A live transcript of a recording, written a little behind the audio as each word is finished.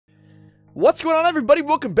What's going on, everybody?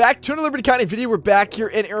 Welcome back to another Liberty County video. We're back here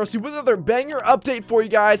in ROC with another banger update for you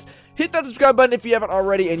guys. Hit that subscribe button if you haven't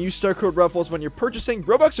already, and use star code Ruffles when you're purchasing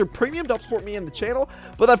Robux or Premium to help support me and the channel.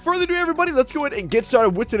 But without further ado, everybody, let's go ahead and get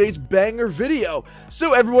started with today's banger video.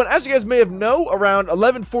 So, everyone, as you guys may have known, around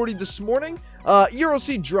 11:40 this morning,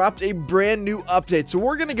 EROC dropped a brand new update. So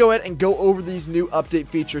we're going to go ahead and go over these new update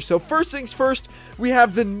features. So first things first, we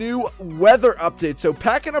have the new weather update. So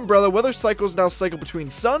pack an umbrella. Weather cycles now cycle between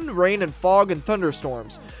sun, rain, and fog and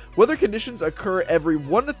thunderstorms. Weather conditions occur every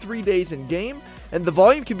 1 to 3 days in game, and the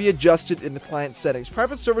volume can be adjusted in the client settings.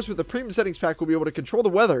 Private servers with the premium settings pack will be able to control the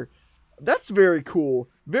weather. That's very cool.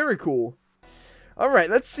 Very cool. Alright,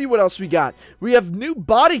 let's see what else we got. We have new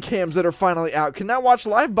body cams that are finally out. Can now watch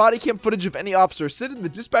live body cam footage of any officer. Sit in the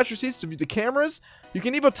dispatcher seats to view the cameras. You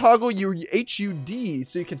can even toggle your HUD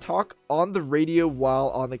so you can talk on the radio while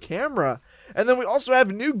on the camera. And then we also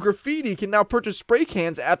have new graffiti. You can now purchase spray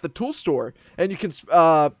cans at the tool store. And you can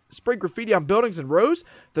spray graffiti on buildings and rows.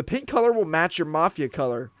 The paint color will match your Mafia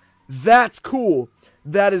color. That's cool.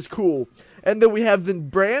 That is cool. And then we have the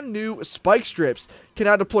brand new spike strips. Can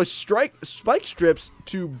now deploy spike strips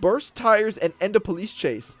to burst tires and end a police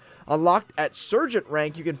chase. Unlocked at Sergeant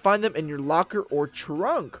rank, you can find them in your locker or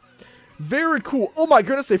trunk. Very cool. Oh my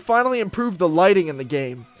goodness, they finally improved the lighting in the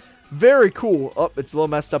game. Very cool. Oh, it's a little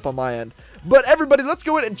messed up on my end. But everybody, let's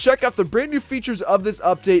go ahead and check out the brand new features of this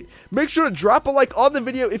update. Make sure to drop a like on the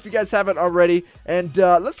video if you guys haven't already. And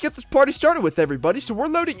let's get this party started with everybody. So we're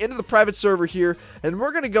loading into the private server here, and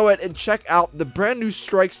we're going to go ahead and check out the brand new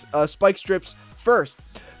spike strips first.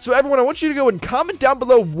 So everyone, I want you to go and comment down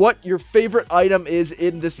below what your favorite item is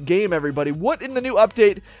in this game, everybody. What in the new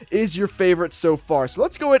update is your favorite so far? So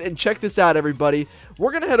let's go ahead and check this out, everybody.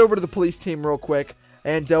 We're going to head over to the police team real quick.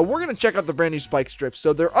 And we're going to check out the brand new spike strips.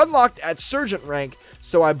 So they're unlocked at Sergeant rank.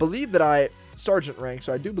 So I believe that Sergeant rank.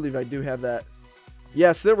 So I do believe I do have that.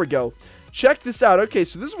 Yes, there we go. Check this out. Okay,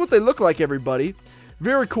 so this is what they look like, everybody.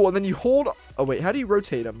 Very cool. And then you hold... Oh, wait. How do you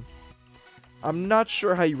rotate them? I'm not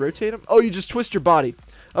sure how you rotate them. Oh, you just twist your body.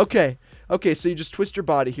 Okay. Okay, so you just twist your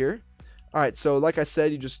body here. All right, so like I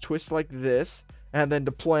said, you just twist like this. And then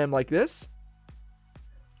deploy them like this.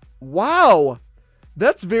 Wow!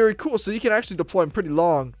 That's very cool. So you can actually deploy them pretty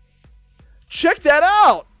long. Check that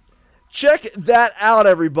out. Check that out,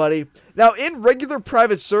 everybody. Now, in regular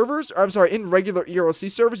private servers, or I'm sorry, in regular EROC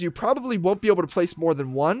servers, you probably won't be able to place more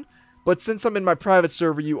than one. But since I'm in my private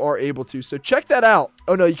server, you are able to. So check that out.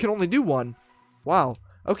 Oh, no, you can only do one. Wow.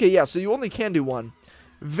 Okay, yeah, so you only can do one.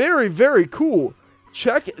 Very, very cool.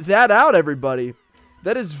 Check that out, everybody.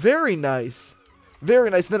 That is very nice. Very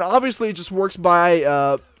nice. And then, obviously, it just works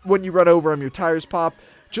by... when you run over them, your tires pop,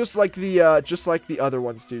 just like the other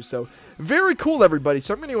ones do. So very cool, everybody.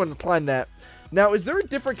 So I'm going to go and apply that. Now, is there a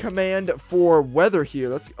different command for weather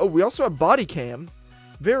here? Oh, we also have body cam.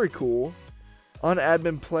 Very cool. On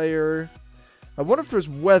admin player. I wonder if there's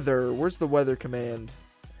weather. Where's the weather command?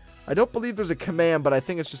 I don't believe there's a command, but I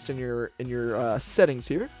think it's just in your settings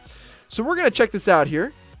here. So we're going to check this out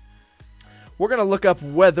here. We're going to look up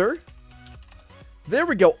weather. There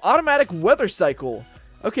we go. Automatic weather cycle.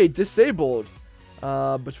 Okay, disabled.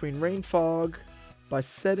 Between rain, fog. By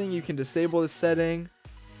setting, you can disable the setting.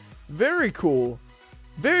 Very cool.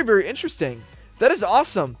 Very, very interesting. That is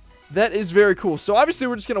awesome. That is very cool. So, obviously,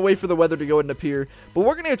 we're just going to wait for the weather to go and appear. But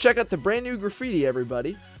we're going to go check out the brand new graffiti,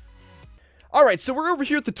 everybody. Alright, so we're over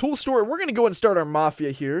here at the tool store. We're going to go and start our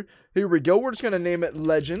Mafia here. Here we go. We're just going to name it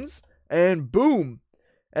Legends. And boom.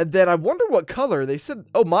 And then I wonder what color. They said,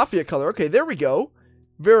 oh, Mafia color. Okay, there we go.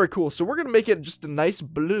 Very cool. So we're going to make it just a nice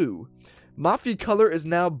blue. Mafia color is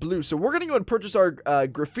now blue. So we're going to go and purchase our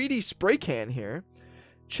graffiti spray can here.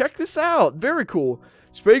 Check this out. Very cool.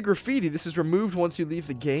 Spray graffiti. This is removed once you leave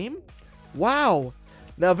the game. Wow.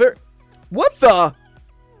 Now, what the?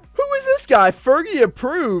 Who is this guy? Fergie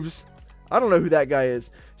approves. I don't know who that guy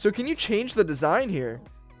is. So can you change the design here?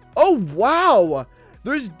 Oh, wow.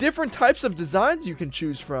 There's different types of designs you can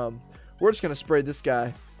choose from. We're just going to spray this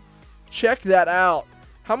guy. Check that out.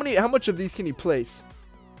 How much of these can you place?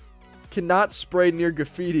 Cannot spray near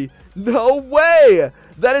graffiti. No way!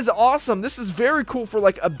 That is awesome. This is very cool for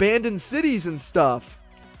like abandoned cities and stuff.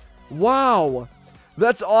 Wow.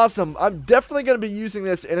 That's awesome. I'm definitely going to be using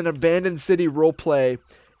this in an abandoned city roleplay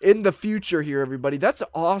in the future here, everybody. That's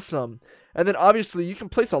awesome. And then obviously you can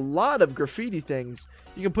place a lot of graffiti things.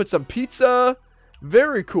 You can put some pizza.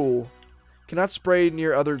 Very cool. Cannot spray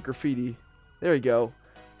near other graffiti. There you go.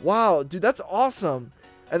 Wow, dude, that's awesome.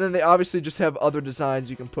 And then they obviously just have other designs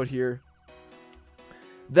you can put here.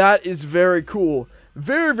 That is very cool.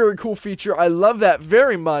 Very, very cool feature. I love that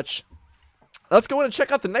very much. Let's go in and check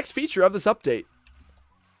out the next feature of this update.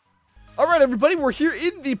 Alright, Alright everybody, we're here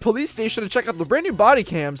in the police station to check out the brand new body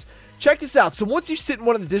cams. Check this out. So once you sit in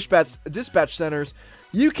one of the dispatch centers,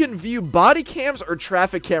 you can view body cams or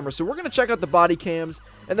traffic cameras. So we're going to check out the body cams.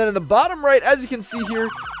 And then in the bottom right, as you can see here,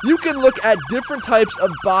 you can look at different types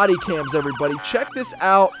of body cams, everybody. Check this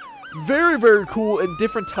out. Very, very cool, in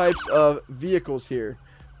different types of vehicles here.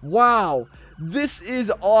 Wow. This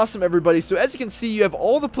is awesome, everybody. So as you can see, you have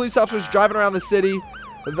all the police officers driving around the city.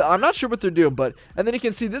 I'm not sure what they're doing, but... And then you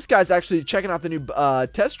can see this guy's actually checking out the new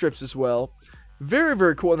test strips as well. Very,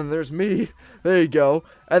 very cool. And then there's me. There you go.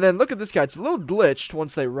 And then look at this guy. It's a little glitched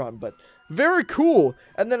once they run, but very cool.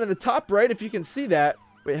 And then in the top right, if you can see that...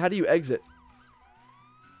 Wait, how do you exit?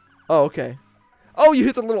 Oh, okay. Oh, you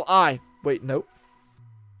hit the little eye. Wait, nope.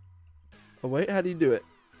 Oh, wait, how do you do it?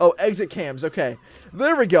 Oh, exit cams. Okay.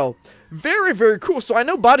 There we go. Very, very cool. So I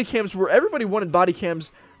know body cams were... Everybody wanted body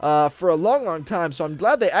cams for a long, long time. So I'm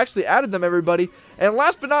glad they actually added them, everybody. And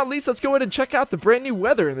last but not least, let's go ahead and check out the brand new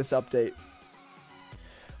weather in this update.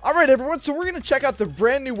 Alright everyone, so we're going to check out the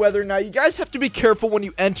brand new weather. Now you guys have to be careful when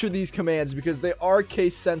you enter these commands because they are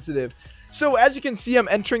case sensitive. So as you can see, I'm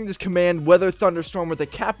entering this command, weather thunderstorm, with a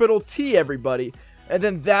capital T, everybody. And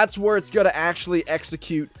then that's where it's going to actually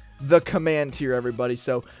execute the command here, everybody.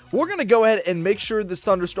 So we're going to go ahead and make sure this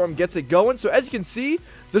thunderstorm gets it going. So as you can see,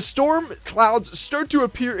 the storm clouds start to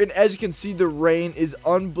appear, and as you can see, the rain is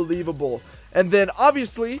unbelievable. And then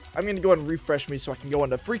obviously, I'm going to go ahead and refresh me so I can go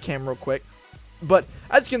into free cam real quick. But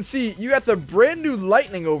as you can see, you got the brand new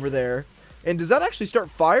lightning over there. And does that actually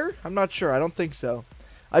start fire? I'm not sure. I don't think so.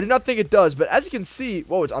 I do not think it does. But as you can see,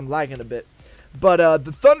 whoa, I'm lagging a bit. But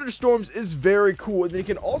the thunderstorms is very cool. And then you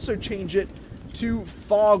can also change it to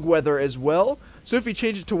fog weather as well. So if you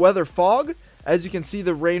change it to weather fog, as you can see,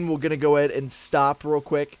 the rain will gonna go ahead and stop real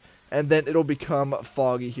quick. And then it'll become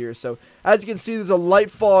foggy here. So as you can see, there's a light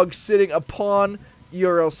fog sitting upon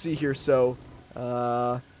ERLC here. So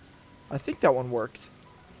I think that one worked.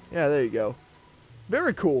 Yeah, there you go.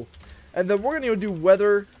 Very cool. And then we're going to do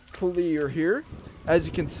weather clear here, as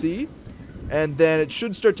you can see. And then it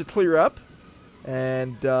should start to clear up.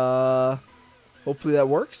 And hopefully that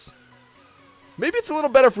works. Maybe it's a little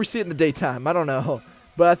better if we see it in the daytime. I don't know.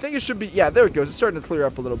 But I think it should be... Yeah, there it goes. It's starting to clear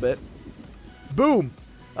up a little bit. Boom.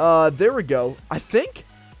 There we go. I think?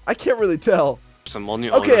 I can't really tell.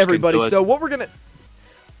 Okay, everybody. So what we're going to...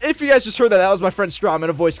 If you guys just heard that, that was my friend Strom in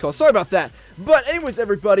a voice call. Sorry about that. But anyways,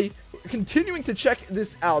 everybody, continuing to check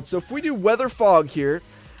this out. So if we do weather fog here,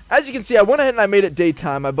 as you can see, I went ahead and I made it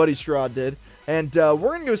daytime. My buddy Straw did. And we're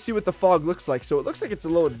going to go see what the fog looks like. So it looks like it's a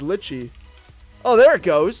little glitchy. Oh, there it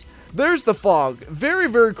goes. There's the fog. Very,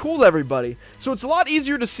 very cool, everybody. So it's a lot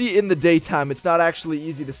easier to see in the daytime. It's not actually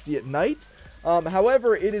easy to see at night.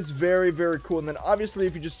 However, it is very, very cool. And then obviously,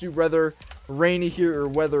 if you just do weather rainy here, or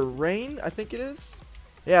weather rain, I think it is.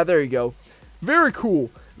 Yeah, there you go. Very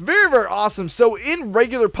cool. Very, very awesome. So in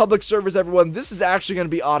regular public servers, everyone, this is actually going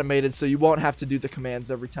to be automated, so you won't have to do the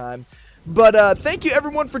commands every time. But thank you,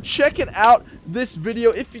 everyone, for checking out this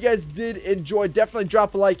video. If you guys did enjoy, definitely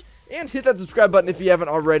drop a like and hit that subscribe button if you haven't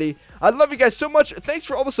already. I love you guys so much. Thanks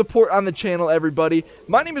for all the support on the channel, everybody.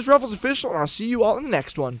 My name is RufflesOfficial, and I'll see you all in the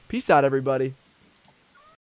next one. Peace out, everybody.